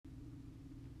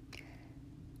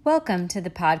Welcome to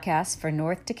the podcast for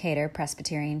North Decatur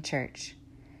Presbyterian Church.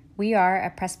 We are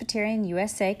a Presbyterian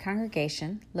USA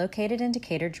congregation located in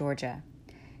Decatur, Georgia.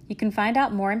 You can find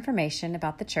out more information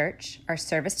about the church, our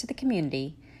service to the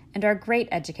community, and our great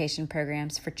education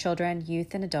programs for children,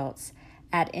 youth, and adults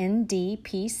at ndpc.org.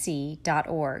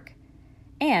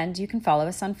 And you can follow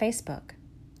us on Facebook.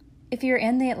 If you're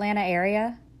in the Atlanta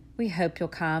area, we hope you'll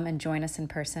come and join us in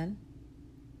person.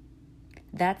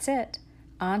 That's it.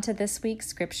 On to this week's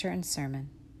scripture and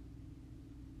sermon.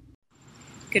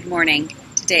 Good morning.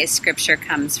 Today's scripture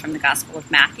comes from the Gospel of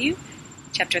Matthew,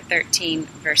 chapter 13,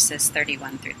 verses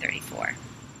 31 through 34.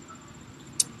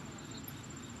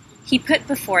 He put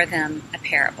before them a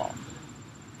parable.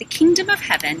 The kingdom of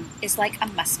heaven is like a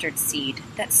mustard seed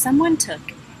that someone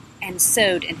took and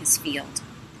sowed in his field.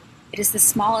 It is the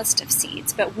smallest of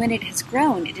seeds, but when it has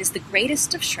grown, it is the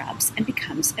greatest of shrubs and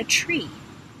becomes a tree,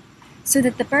 so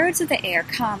that the birds of the air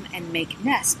come and make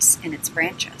nests in its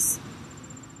branches.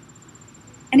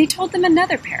 And he told them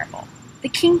another parable. The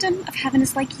kingdom of heaven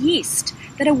is like yeast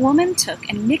that a woman took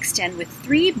and mixed in with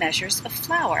 3 measures of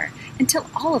flour until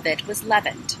all of it was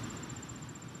leavened.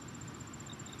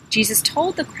 Jesus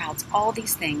told the crowds all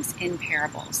these things in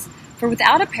parables, for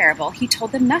without a parable he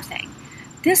told them nothing.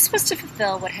 This was to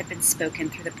fulfill what had been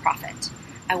spoken through the prophet.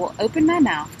 I will open my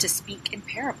mouth to speak in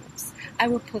parables. I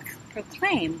will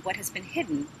proclaim what has been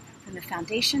hidden from the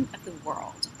foundation of the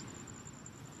world.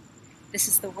 This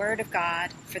is the word of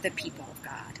God for the people of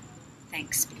God.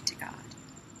 Thanks be to God.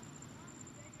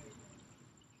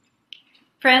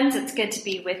 Friends, it's good to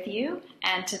be with you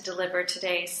and to deliver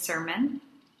today's sermon.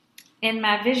 In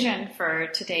my vision for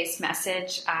today's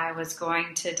message, I was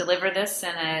going to deliver this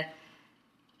in a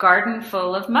garden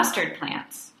full of mustard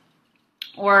plants,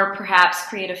 or perhaps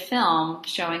create a film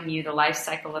showing you the life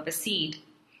cycle of a seed.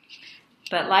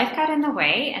 But life got in the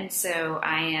way, and so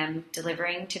I am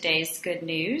delivering today's good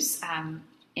news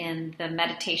in the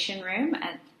meditation room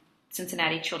at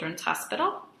Cincinnati Children's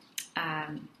Hospital.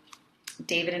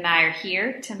 David and I are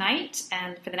here tonight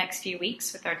and for the next few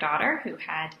weeks with our daughter who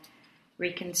had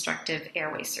reconstructive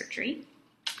airway surgery.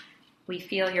 We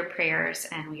feel your prayers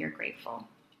and we are grateful.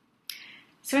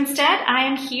 So instead, I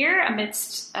am here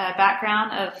amidst a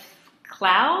background of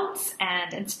clouds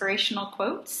and inspirational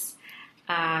quotes.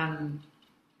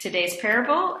 Today's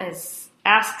parable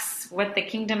asks what the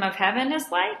kingdom of heaven is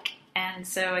like, and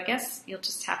so I guess you'll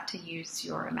just have to use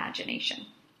your imagination.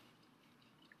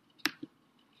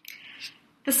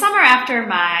 The summer after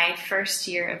my first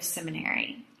year of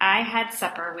seminary, I had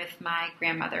supper with my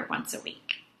grandmother once a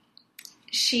week.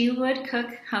 She would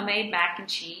cook homemade mac and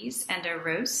cheese and a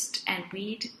roast, and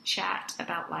we'd chat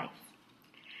about life.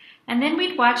 And then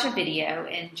we'd watch a video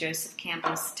in Joseph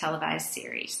Campbell's televised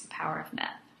series, The Power of Myth.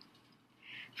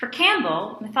 For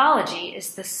Campbell, mythology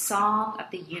is the song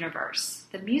of the universe,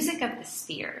 the music of the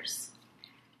spheres.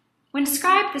 When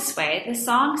described this way, the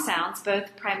song sounds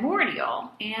both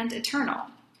primordial and eternal,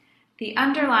 the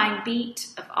underlying beat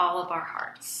of all of our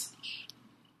hearts.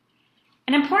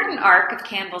 An important arc of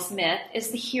Campbell's myth is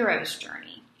the hero's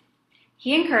journey.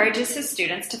 He encourages his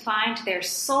students to find their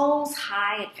soul's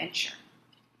high adventure.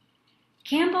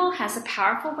 Campbell has a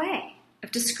powerful way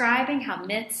of describing how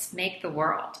myths make the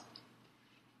world.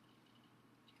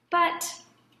 But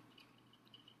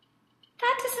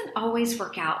that doesn't always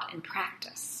work out in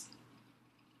practice.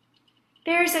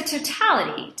 There's a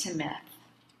totality to myth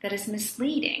that is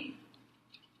misleading.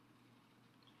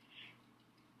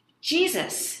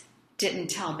 Jesus didn't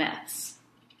tell myths.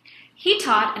 He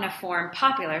taught in a form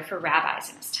popular for rabbis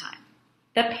in his time,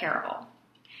 the parable.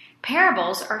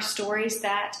 Parables are stories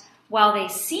that, while they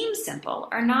seem simple,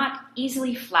 are not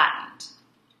easily flattened.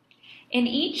 In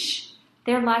each,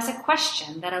 there lies a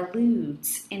question that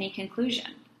eludes any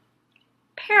conclusion.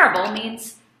 Parable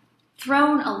means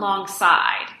thrown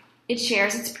alongside. It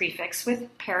shares its prefix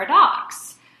with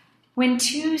paradox, when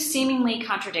 2 seemingly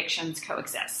contradictions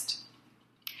coexist.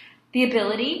 The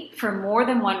ability for more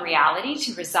than one reality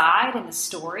to reside in the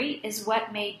story is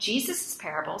what made Jesus'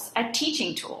 parables a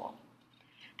teaching tool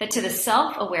that to the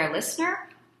self-aware listener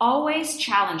always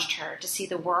challenged her to see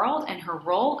the world and her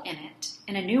role in it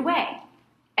in a new way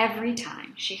every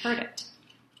time she heard it.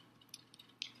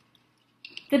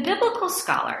 The biblical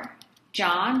scholar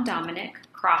John Dominic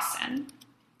Crossan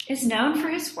is known for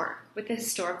his work with the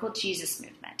historical Jesus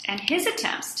movement and his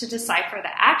attempts to decipher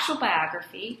the actual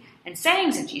biography and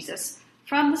sayings of Jesus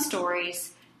from the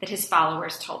stories that his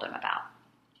followers told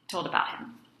about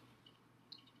him.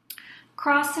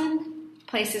 Crossan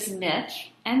places myth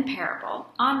and parable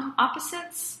on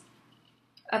opposites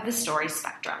of the story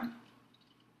spectrum.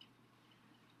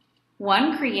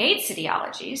 One creates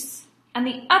ideologies, and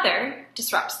the other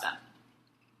disrupts them.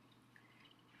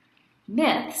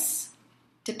 Myths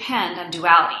depend on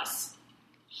dualities: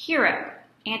 hero,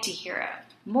 anti-hero,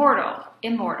 mortal,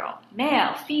 immortal,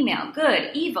 male, female,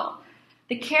 good, evil.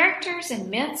 The characters in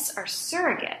myths are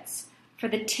surrogates for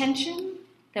the tension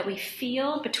that we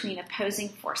feel between opposing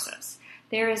forces.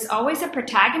 There is always a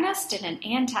protagonist and an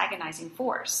antagonizing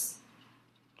force.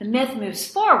 The myth moves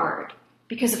forward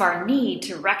because of our need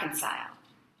to reconcile.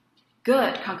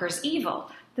 Good conquers evil.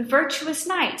 The virtuous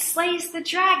knight slays the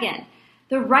dragon.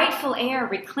 The rightful heir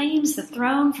reclaims the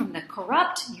throne from the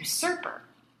corrupt usurper.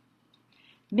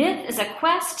 Myth is a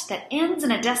quest that ends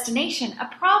in a destination,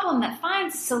 a problem that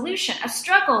finds a solution, a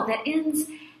struggle that ends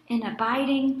in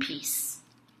abiding peace.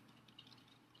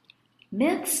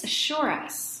 Myths assure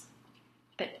us,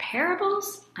 but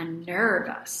parables unnerve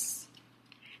us.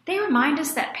 They remind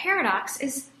us that paradox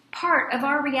is part of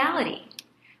our reality.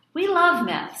 We love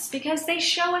myths because they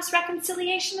show us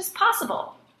reconciliation is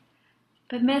possible.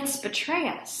 But myths betray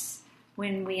us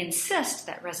when we insist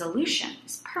that resolution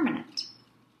is permanent.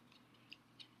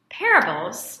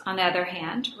 Parables, on the other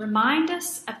hand, remind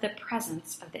us of the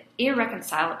presence of the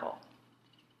irreconcilable.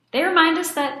 They remind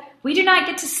us that we do not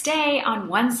get to stay on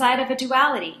one side of a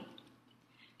duality.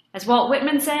 As Walt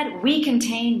Whitman said, we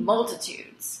contain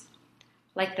multitudes.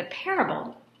 Like the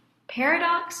parable,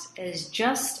 paradox is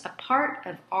just a part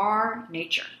of our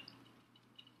nature.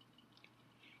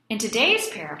 In today's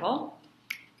parable,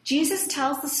 Jesus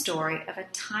tells the story of a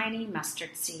tiny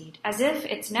mustard seed, as if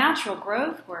its natural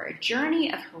growth were a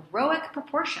journey of heroic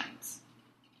proportions.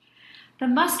 The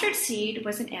mustard seed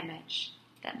was an image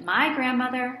that my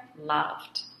grandmother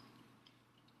loved.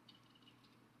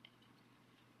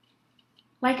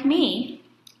 Like me,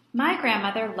 my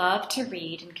grandmother loved to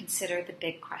read and consider the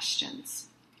big questions.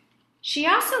 She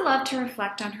also loved to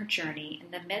reflect on her journey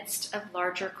in the midst of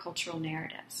larger cultural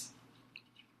narratives.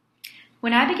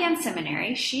 When I began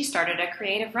seminary, she started a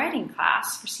creative writing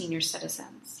class for senior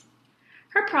citizens.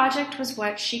 Her project was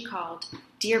what she called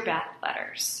Dear Beth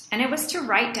letters, and it was to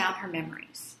write down her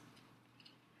memories.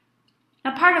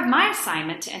 Now, part of my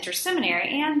assignment to enter seminary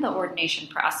and the ordination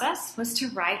process was to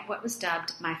write what was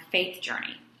dubbed my faith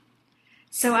journey.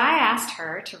 So I asked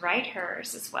her to write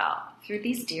hers as well through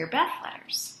these Dear Beth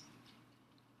letters.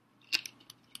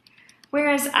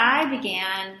 Whereas I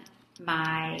began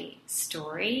my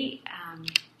story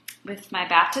with my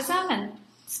baptism and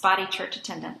spotty church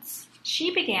attendance,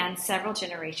 she began several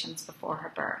generations before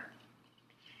her birth.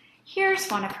 Here's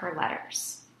one of her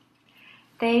letters.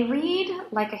 They read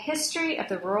like a history of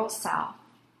the rural South,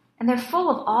 and they're full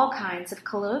of all kinds of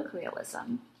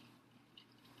colloquialism.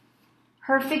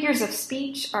 Her figures of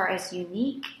speech are as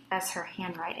unique as her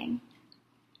handwriting.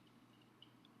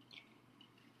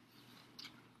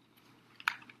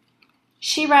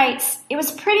 She writes, "It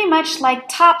was pretty much like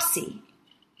Topsy.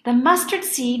 The mustard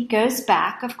seed goes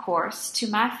back, of course, to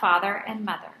my father and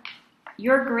mother,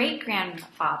 your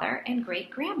great-grandfather and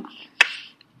great-grandmother,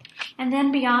 and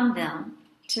then beyond them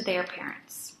to their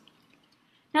parents."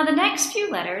 Now, the next few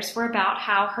letters were about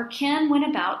how her kin went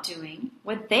about doing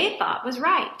what they thought was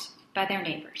right by their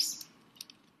neighbors.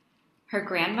 Her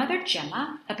grandmother,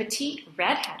 Gemma, a petite,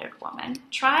 red-headed woman,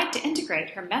 tried to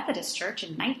integrate her Methodist church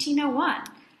in 1901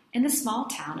 in the small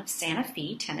town of Santa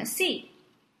Fe, Tennessee.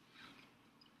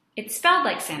 It's spelled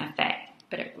like Santa Fe,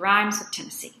 but it rhymes with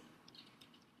Tennessee.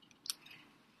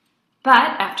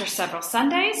 But after several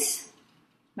Sundays,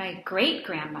 my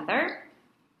great-grandmother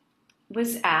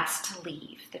was asked to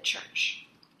leave the church.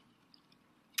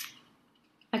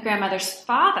 My grandmother's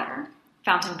father,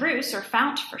 Fountain Bruce, or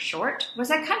Fount for short, was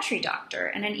a country doctor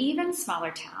in an even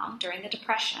smaller town during the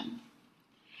Depression.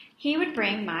 He would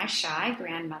bring my shy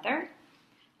grandmother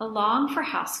along for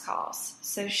house calls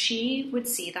so she would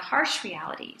see the harsh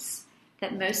realities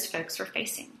that most folks were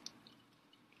facing.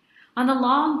 On the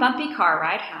long, bumpy car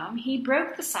ride home, he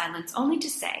broke the silence only to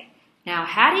say, "Now,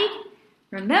 Hattie,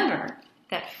 remember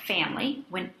that family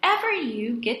whenever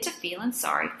you get to feeling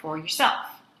sorry for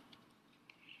yourself."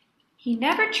 He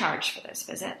never charged for those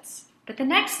visits, but the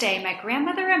next day my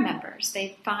grandmother remembers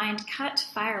they'd find cut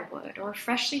firewood or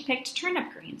freshly picked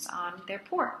turnip greens on their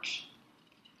porch.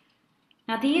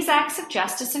 Now, these acts of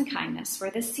justice and kindness were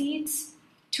the seeds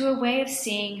to a way of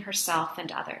seeing herself and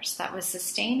others that was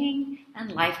sustaining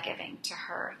and life-giving to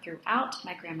her throughout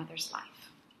my grandmother's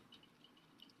life.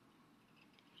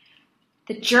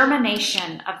 The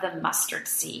germination of the mustard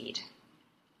seed,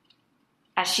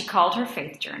 as she called her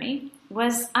faith journey,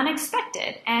 was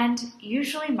unexpected and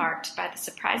usually marked by the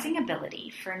surprising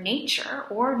ability for nature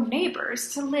or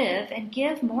neighbors to live and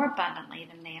give more abundantly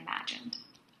than they imagined.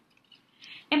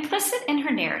 Implicit in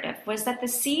her narrative was that the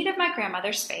seed of my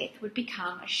grandmother's faith would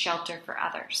become a shelter for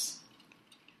others.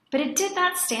 But it did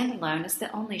not stand alone as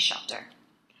the only shelter.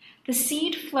 The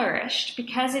seed flourished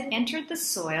because it entered the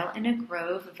soil in a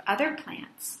grove of other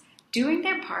plants, doing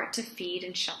their part to feed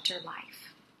and shelter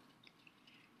life.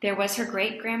 There was her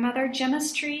great-grandmother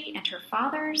Gemma's tree and her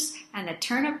father's and the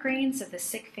turnip greens of the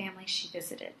sick family she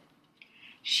visited.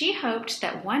 She hoped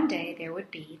that one day there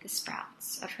would be the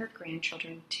sprouts of her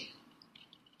grandchildren too.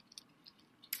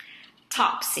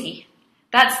 Topsy,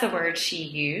 that's the word she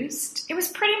used. It was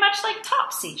pretty much like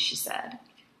Topsy, she said.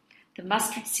 The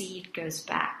mustard seed goes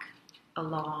back a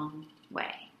long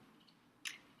way.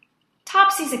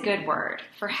 Topsy's a good word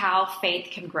for how faith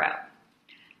can grow.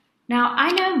 Now,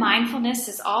 I know mindfulness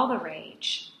is all the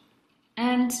rage,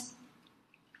 and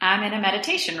I'm in a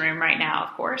meditation room right now,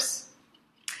 of course.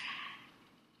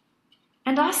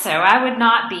 And also, I would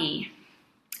not be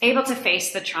able to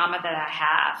face the trauma that I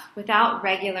have without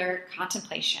regular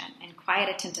contemplation and quiet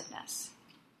attentiveness.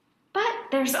 But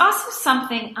there's also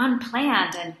something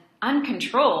unplanned and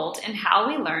uncontrolled in how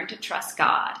we learn to trust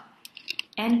God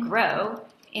and grow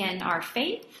in our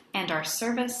faith and our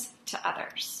service to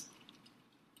others.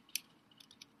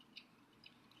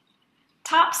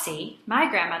 Topsy, my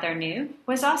grandmother knew,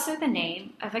 was also the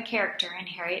name of a character in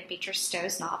Harriet Beecher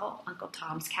Stowe's novel, Uncle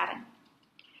Tom's Cabin.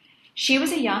 She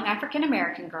was a young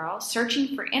African-American girl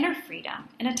searching for inner freedom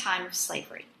in a time of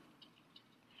slavery.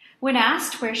 When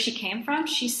asked where she came from,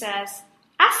 she says,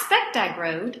 "I 'spect I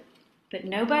growed, but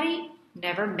nobody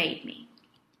never made me."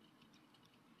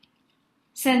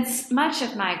 Since much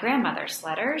of my grandmother's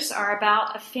letters are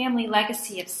about a family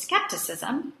legacy of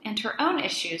skepticism and her own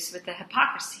issues with the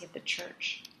hypocrisy of the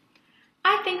church,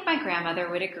 I think my grandmother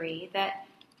would agree that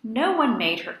no one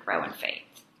made her grow in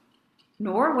faith,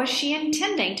 nor was she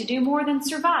intending to do more than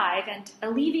survive and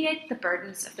alleviate the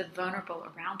burdens of the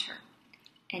vulnerable around her.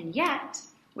 And yet,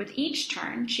 with each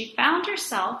turn, she found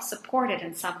herself supported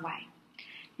in some way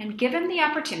and given the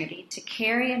opportunity to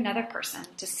carry another person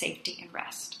to safety and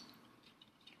rest.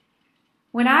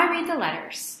 When I read the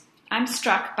letters, I'm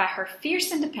struck by her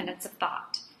fierce independence of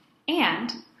thought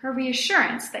and her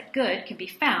reassurance that good can be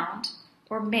found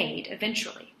or made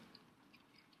eventually.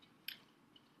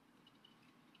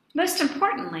 Most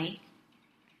importantly,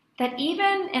 that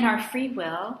even in our free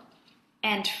will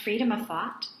and freedom of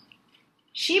thought,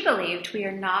 she believed we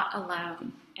are not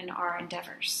alone in our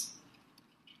endeavors.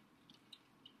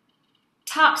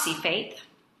 Topsy faith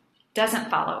doesn't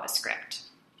follow a script.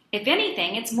 If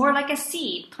anything, it's more like a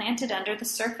seed planted under the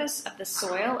surface of the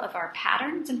soil of our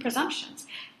patterns and presumptions.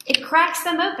 It cracks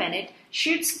them open, it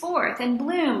shoots forth and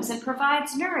blooms and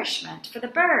provides nourishment for the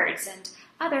birds and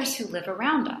others who live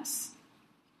around us.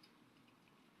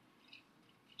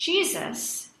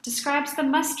 Jesus describes the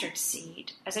mustard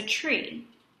seed as a tree,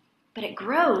 but it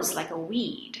grows like a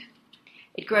weed.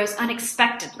 It grows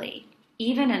unexpectedly,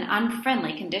 even in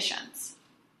unfriendly conditions.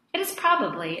 It is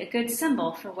probably a good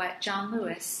symbol for what John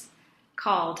Lewis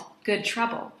called good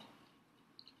trouble.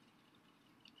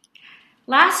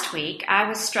 Last week, I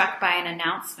was struck by an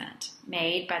announcement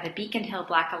made by the Beacon Hill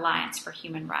Black Alliance for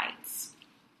Human Rights.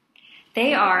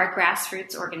 They are a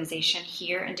grassroots organization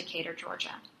here in Decatur,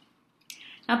 Georgia.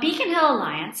 Now, Beacon Hill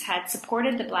Alliance had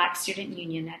supported the Black Student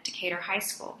Union at Decatur High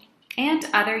School and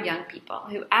other young people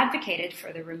who advocated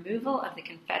for the removal of the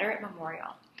Confederate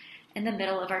memorial in the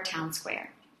middle of our town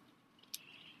square.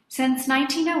 Since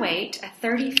 1908, a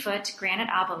 30-foot granite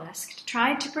obelisk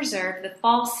tried to preserve the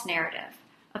false narrative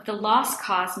of the lost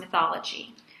cause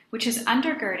mythology, which has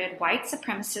undergirded white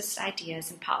supremacist ideas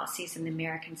and policies in the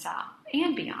American South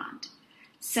and beyond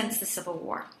since the Civil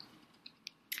War.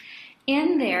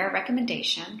 In their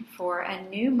recommendation for a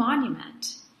new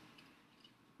monument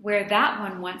where that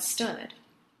one once stood,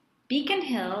 Beacon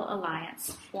Hill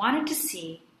Alliance wanted to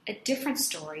see a different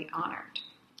story honored.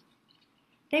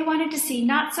 They wanted to see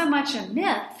not so much a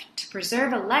myth to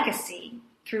preserve a legacy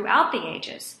throughout the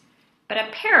ages, but a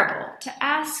parable to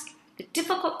ask the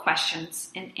difficult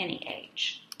questions in any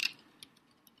age.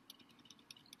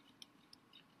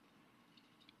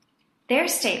 Their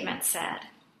statement said,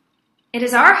 "It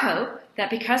is our hope that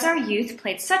because our youth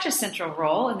played such a central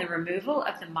role in the removal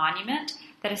of the monument,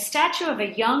 that a statue of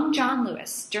a young John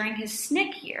Lewis during his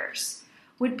SNCC years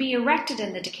would be erected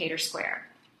in the Decatur Square.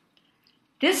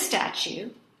 This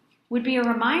statue would be a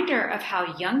reminder of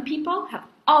how young people have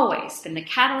always been the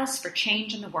catalyst for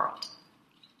change in the world.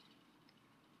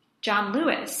 John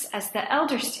Lewis, as the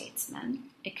elder statesman,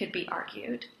 it could be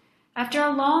argued, after a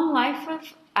long life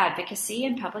of advocacy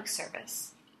and public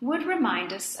service, would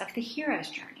remind us of the hero's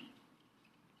journey.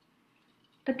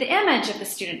 But the image of the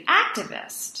student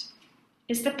activist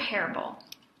is the parable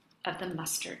of the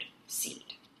mustard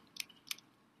seed.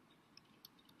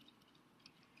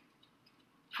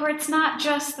 For it's not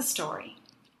just the story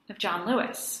of John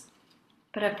Lewis,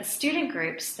 but of the student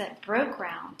groups that broke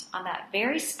ground on that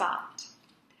very spot,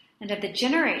 and of the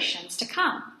generations to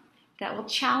come that will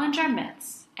challenge our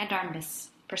myths and our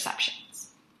misperceptions.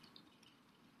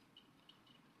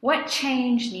 What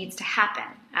change needs to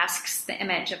happen, asks the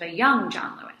image of a young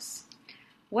John Lewis.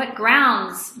 What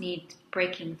grounds need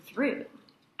breaking through,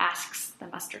 asks the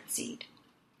mustard seed.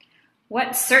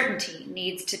 What certainty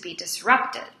needs to be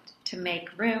disrupted to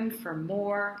make room for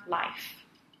more life,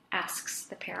 asks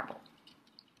the parable.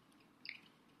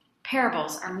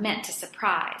 Parables are meant to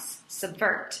surprise,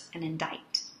 subvert, and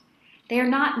indict. They are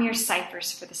not mere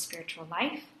ciphers for the spiritual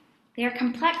life. They are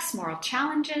complex moral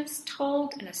challenges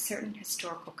told in a certain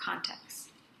historical context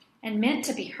and meant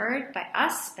to be heard by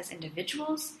us as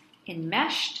individuals,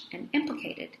 enmeshed and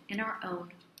implicated in our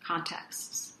own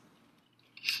contexts.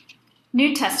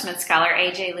 New Testament scholar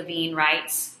A.J. Levine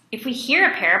writes, "If we hear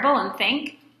a parable and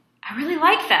think, 'I really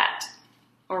like that,'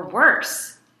 or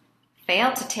worse,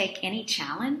 fail to take any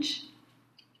challenge,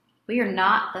 we are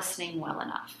not listening well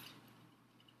enough."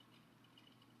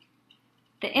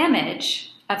 The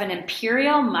image of an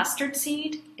imperial mustard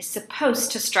seed is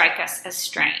supposed to strike us as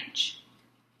strange.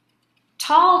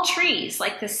 Tall trees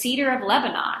like the cedar of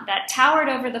Lebanon that towered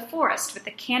over the forest with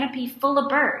a canopy full of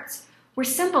birds were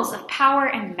symbols of power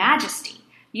and majesty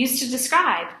used to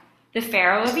describe the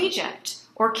Pharaoh of Egypt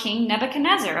or King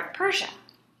Nebuchadnezzar of Persia.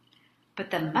 But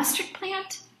the mustard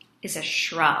plant is a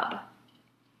shrub,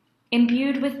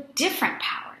 imbued with different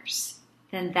powers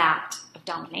than that of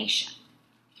domination.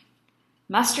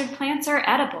 Mustard plants are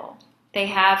edible. They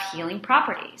have healing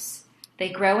properties. They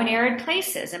grow in arid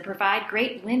places and provide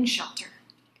great wind shelter.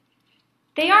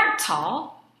 They aren't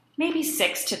tall, maybe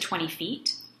 6 to 20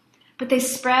 feet, but they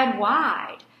spread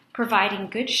wide, providing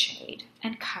good shade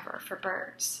and cover for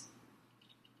birds.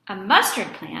 A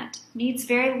mustard plant needs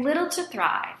very little to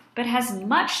thrive, but has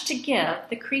much to give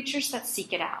the creatures that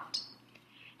seek it out.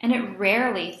 And it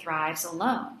rarely thrives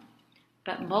alone,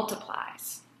 but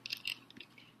multiplies.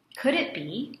 Could it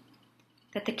be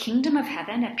that the kingdom of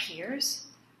heaven appears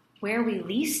where we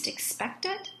least expect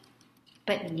it,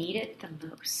 but need it the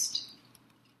most?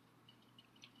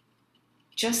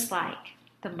 Just like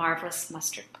the marvelous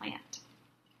mustard plant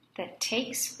that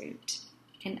takes root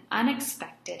in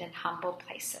unexpected and humble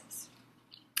places,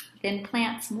 then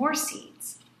plants more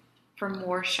seeds for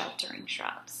more sheltering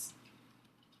shrubs.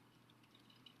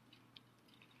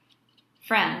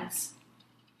 Friends,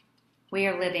 we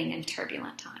are living in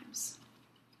turbulent times.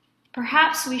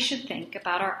 Perhaps we should think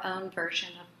about our own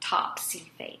version of top-seed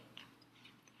faith.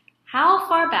 How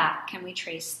far back can we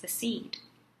trace the seed?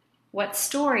 What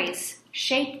stories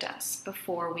shaped us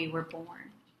before we were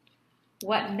born?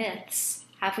 What myths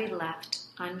have we left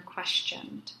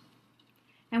unquestioned?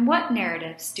 And what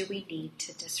narratives do we need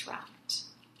to disrupt?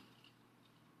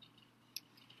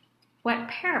 What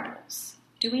parables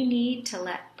do we need to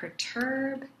let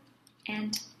perturb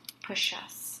and push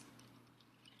us?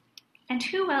 And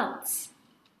who else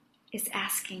is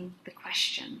asking the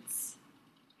questions?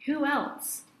 Who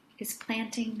else is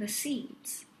planting the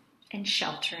seeds and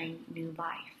sheltering new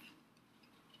life?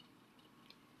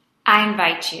 I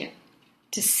invite you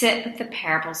to sit with the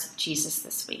parables of Jesus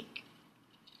this week.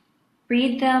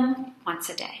 Read them once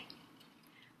a day.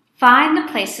 Find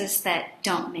the places that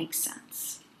don't make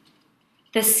sense,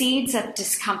 the seeds of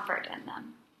discomfort in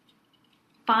them.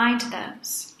 Find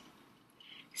those.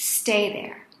 Stay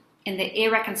there in the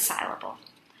irreconcilable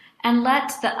and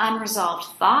let the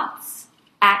unresolved thoughts,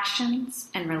 actions,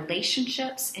 and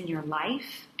relationships in your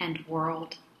life and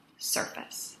world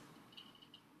surface.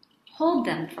 Hold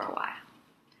them for a while.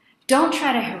 Don't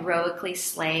try to heroically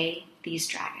slay these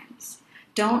dragons.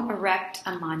 Don't erect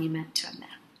a monument to a myth.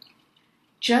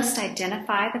 Just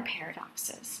identify the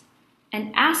paradoxes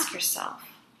and ask yourself,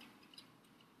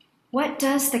 what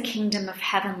does the kingdom of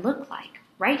heaven look like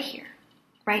right here,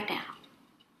 right now?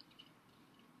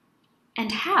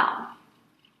 And how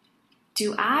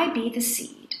do I be the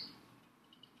seed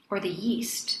or the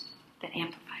yeast that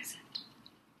amplifies?